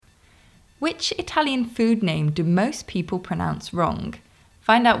Which Italian food name do most people pronounce wrong?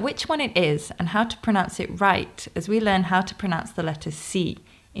 Find out which one it is and how to pronounce it right as we learn how to pronounce the letter C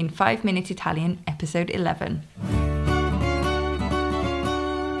in 5 Minute Italian, episode 11.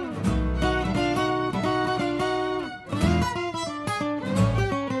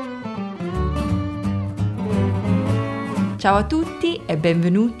 Ciao a tutti e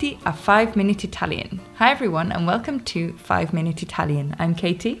benvenuti a 5 Minute Italian. Hi everyone and welcome to 5 Minute Italian. I'm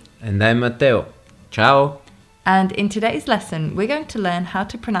Katie. And I'm Matteo. Ciao! And in today's lesson, we're going to learn how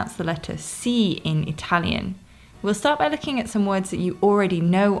to pronounce the letter C in Italian. We'll start by looking at some words that you already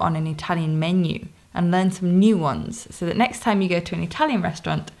know on an Italian menu and learn some new ones so that next time you go to an Italian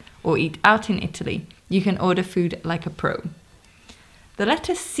restaurant or eat out in Italy, you can order food like a pro. The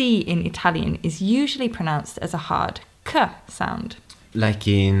letter C in Italian is usually pronounced as a hard K sound. Like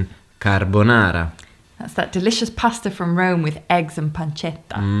in carbonara. That's that delicious pasta from Rome with eggs and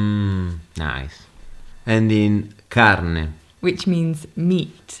pancetta. Nice. And in carne. Which means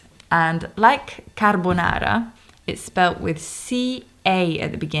meat. And like carbonara, it's spelt with C-A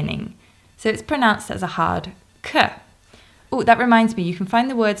at the beginning. So it's pronounced as a hard K. Oh, that reminds me, you can find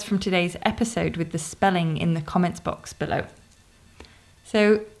the words from today's episode with the spelling in the comments box below.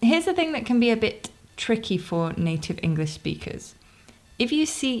 So here's the thing that can be a bit tricky for native English speakers. If you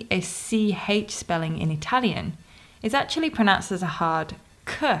see a CH spelling in Italian, it's actually pronounced as a hard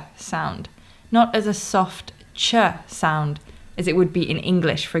K sound, not as a soft ch sound, as it would be in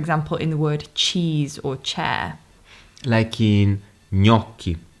English, for example, in the word cheese or chair. Like in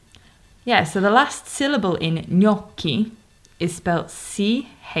gnocchi. Yeah, so the last syllable in gnocchi is spelled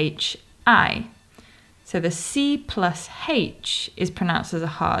C-H-I. So the C plus H is pronounced as a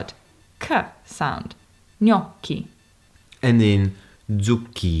hard K sound, gnocchi. And in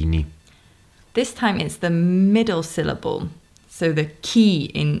zucchini. This time it's the middle syllable, so the chi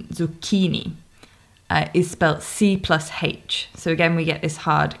in zucchini is spelled C plus H. So again we get this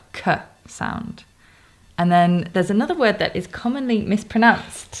hard K sound. And then there's another word that is commonly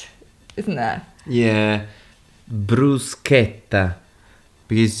mispronounced, isn't there? Yeah, bruschetta.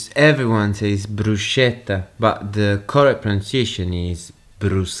 Because everyone says bruschetta, but the correct pronunciation is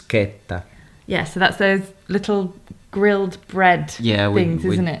bruschetta. Yeah, so that's those little grilled bread things,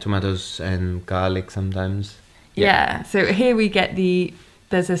 isn't it? Tomatoes and garlic sometimes. Yeah, so here we get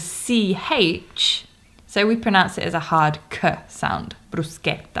there's a CH, so we pronounce it as a hard K sound,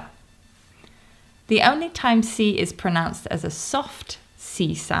 bruschetta. The only time C is pronounced as a soft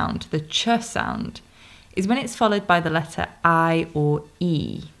C sound, the ch sound, is when it's followed by the letter I or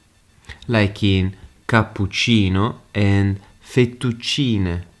E. Like in cappuccino and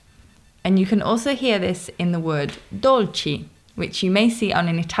fettuccine. And you can also hear this in the word dolci, which you may see on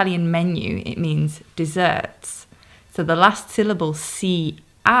an Italian menu. It means desserts. So the last syllable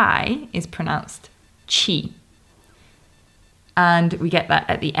C-I is pronounced chi. And we get that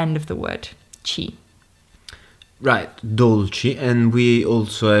at the end of the word, chi. Right, dolci, and we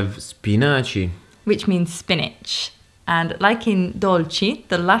also have spinaci. Which means spinach. And like in dolci,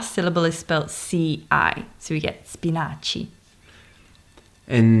 the last syllable is spelled C-I. So we get spinaci.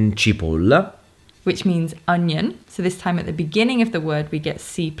 And cipolla. Which means onion. So this time at the beginning of the word, we get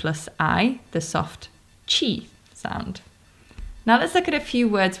C plus I, the soft chi sound. Now let's look at a few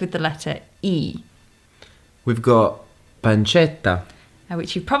words with the letter E. We've got pancetta.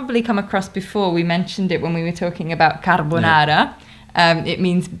 Which you've probably come across before. We mentioned it when we were talking about carbonara. Yeah. It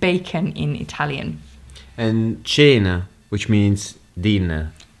means bacon in Italian. And cena, which means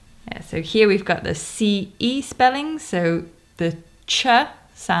dinner. Yeah, so here we've got the C-E spelling, so the ch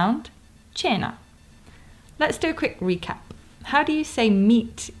sound, cena. Let's do a quick recap. How do you say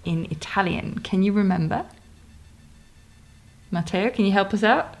meat in Italian? Can you remember? Matteo, can you help us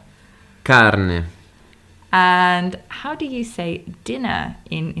out? Carne. And how do you say dinner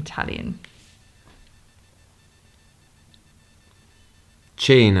in Italian?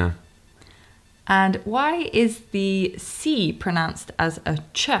 Cena. And why is the C pronounced as a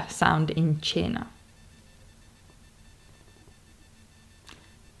ch sound in cena?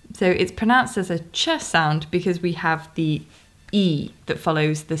 So it's pronounced as a ch sound because we have the E that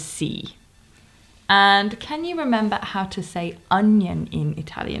follows the C. And can you remember how to say onion in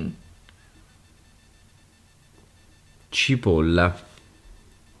Italian? Cipolla.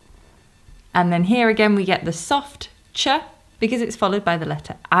 And then here again we get the soft ch because it's followed by the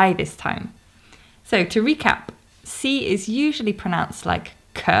letter I this time. So to recap, C is usually pronounced like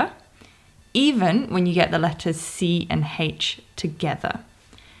K, even when you get the letters C and H together.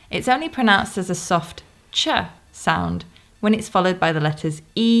 It's only pronounced as a soft ch sound when it's followed by the letters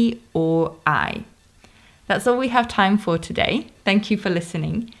E or I. That's all we have time for today. Thank you for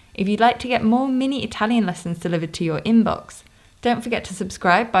listening. If you'd like to get more mini Italian lessons delivered to your inbox, don't forget to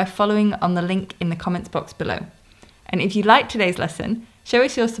subscribe by following on the link in the comments box below. And if you liked today's lesson, show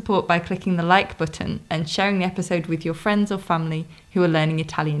us your support by clicking the like button and sharing the episode with your friends or family who are learning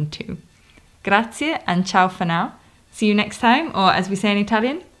Italian too. Grazie and ciao for now. See you next time, or as we say in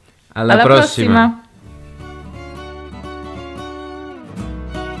Italian, Alla prossima.